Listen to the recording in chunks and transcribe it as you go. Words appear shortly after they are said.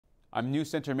I'm News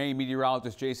Center Maine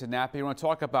meteorologist Jason Nappy. I want to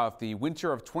talk about the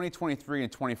winter of 2023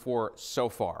 and 24 so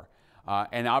far.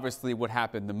 And obviously what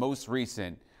happened, the most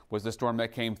recent, was the storm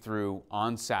that came through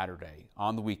on Saturday,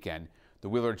 on the weekend. The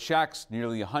Willard Shacks,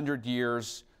 nearly 100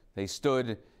 years, they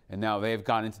stood, and now they have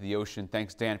gone into the ocean.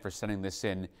 Thanks, Dan, for sending this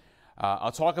in. I'll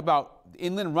talk about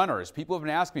inland runners. People have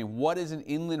been asking me, what is an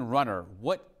inland runner?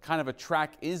 What kind of a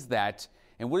track is that,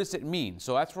 and what does it mean?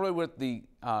 So that's really what the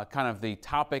kind of the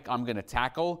topic I'm going to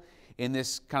tackle in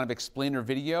this kind of explainer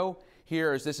video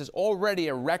here. Is this is already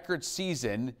a record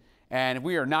season, and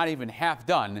we are not even half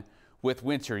done with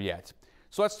winter yet.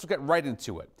 So let's get right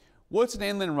into it. What's an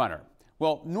inland runner?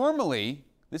 Well, normally,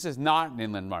 this is not an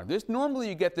inland runner. Normally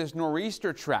you get this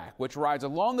nor'easter track, which rides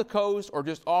along the coast or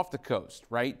just off the coast,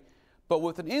 right? But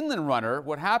with an inland runner,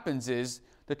 what happens is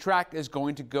the track is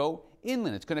going to go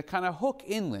inland. It's going to kind of hook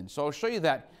inland. So I'll show you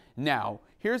that now.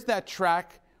 Here's that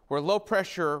track where low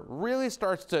pressure really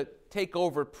starts to take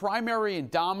over. Primary and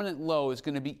dominant low is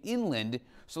going to be inland.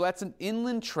 So that's an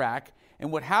inland track.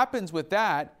 And what happens with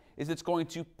that is it's going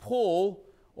to pull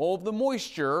all of the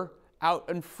moisture out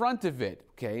in front of it.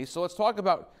 Okay, so let's talk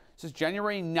about, this is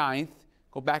January 9th.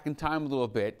 Go back in time a little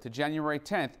bit to January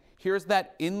 10th. Here's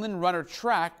that inland runner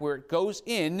track where it goes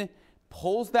in,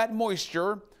 pulls that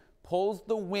moisture, pulls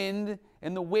the wind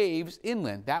and the waves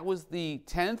inland. That was the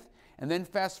 10th. And then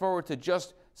fast forward to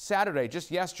just Saturday,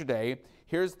 just yesterday.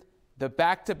 Here's the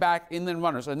back-to-back inland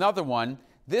runners. Another one.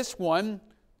 This one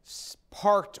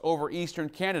parked over eastern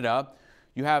Canada.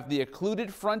 You have the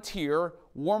occluded frontier,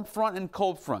 warm front and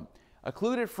cold front.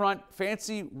 Occluded front,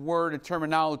 fancy word and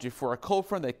terminology for a cold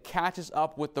front that catches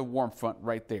up with the warm front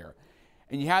right there.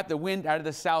 And you had the wind out of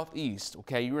the southeast,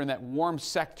 okay? You were in that warm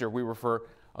sector we were for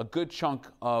a good chunk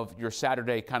of your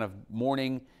Saturday kind of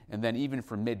morning and then even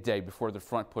for midday before the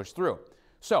front pushed through.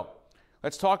 So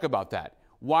let's talk about that.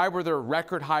 Why were there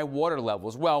record high water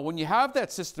levels? Well, when you have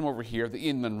that system over here, the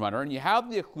inland runner, and you have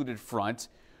the occluded front,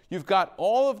 you've got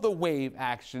all of the wave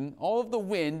action, all of the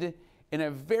wind in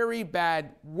a very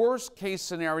bad, worst case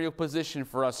scenario position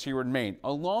for us here in Maine.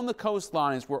 Along the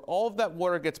coastlines where all of that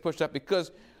water gets pushed up,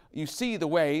 because you see the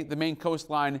way the Maine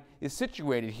coastline is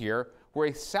situated here, where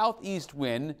a southeast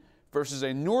wind versus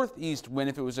a northeast wind,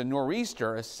 if it was a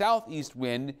nor'easter, a southeast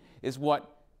wind is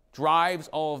what drives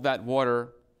all of that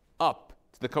water up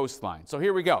to the coastline. So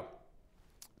here we go.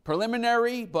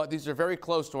 Preliminary, but these are very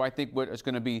close to, I think, what is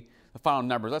going to be the final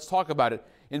numbers. Let's talk about it.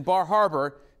 In Bar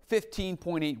Harbor,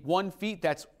 15.81 feet.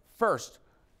 That's first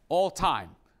all time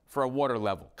for a water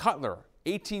level. Cutler,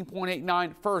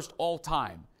 18.89, first all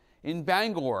time. In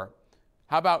Bangor,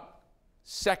 how about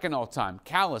second all time?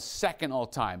 Calais, second all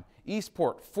time.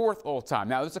 Eastport, fourth all time.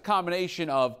 Now, there's a combination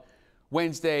of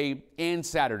Wednesday and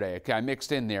Saturday, okay,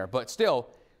 mixed in there. But still,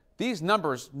 these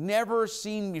numbers never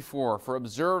seen before for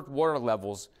observed water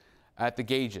levels at the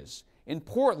gauges. In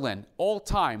Portland, all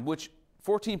time, which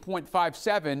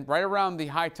 14.57, right around the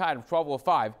high tide of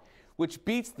 12:05, which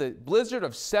beats the blizzard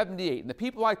of 78. And the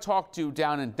people I talked to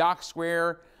down in Dock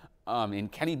Square, in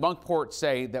Kennebunkport,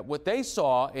 say that what they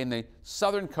saw in the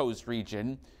southern coastal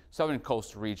region,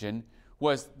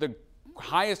 was the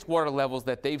highest water levels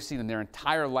that they've seen in their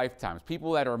entire lifetimes.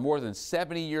 People that are more than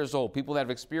 70 years old, people that have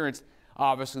experienced,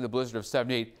 obviously, the blizzard of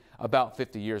 78 about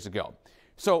 50 years ago.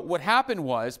 So what happened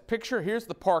was, picture, here's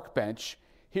the park bench.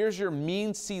 Here's your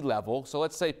mean sea level. So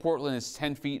let's say Portland is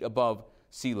 10 feet above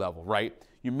sea level, right?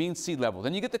 Your mean sea level.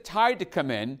 Then you get the tide to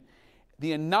come in.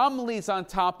 The anomalies on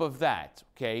top of that,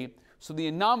 okay? So the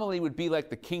anomaly would be like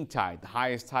the king tide, the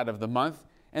highest tide of the month.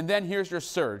 And then here's your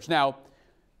surge. Now,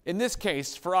 in this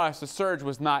case, for us, the surge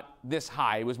was not this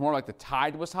high. It was more like the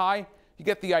tide was high. You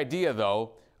get the idea,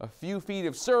 though. A few feet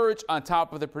of surge on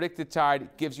top of the predicted tide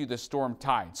gives you the storm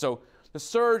tide. So the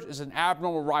surge is an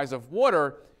abnormal rise of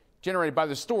water generated by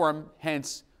the storm,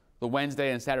 hence the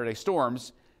Wednesday and Saturday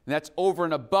storms. And that's over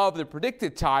and above the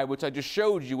predicted tide, which I just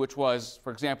showed you, which was,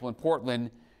 for example, in Portland,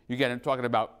 you get, I'm talking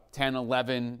about 10,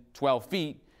 11, 12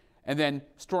 feet. And then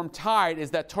storm tide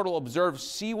is that total observed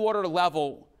seawater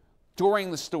level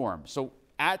during the storm. So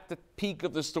at the peak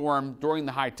of the storm, during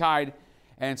the high tide,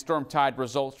 and storm tide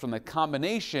results from the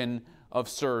combination of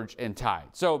surge and tide.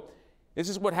 So this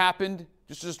is what happened.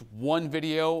 Just one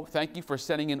video. Thank you for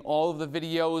sending in all of the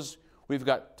videos. We've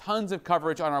got tons of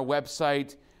coverage on our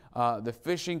website. The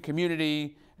fishing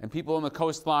community and people on the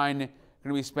coastline are going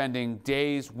to be spending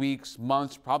days, weeks,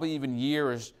 months, probably even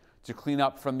years to clean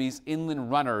up from these inland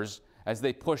runners as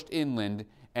they pushed inland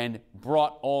and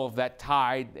brought all of that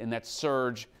tide and that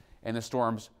surge and the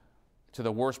storms to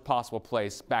the worst possible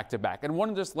place back to back. And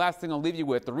one just last thing I'll leave you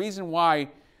with, the reason why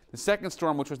the second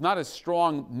storm, which was not as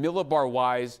strong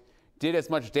millibar-wise, did as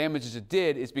much damage as it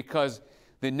did is because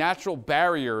the natural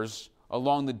barriers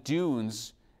along the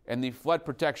dunes and the flood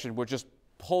protection were just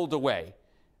pulled away.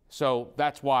 So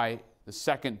that's why the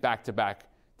second back-to-back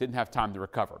didn't have time to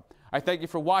recover. I thank you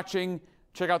for watching.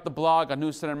 Check out the blog on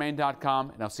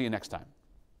newscentermaine.com, and I'll see you next time.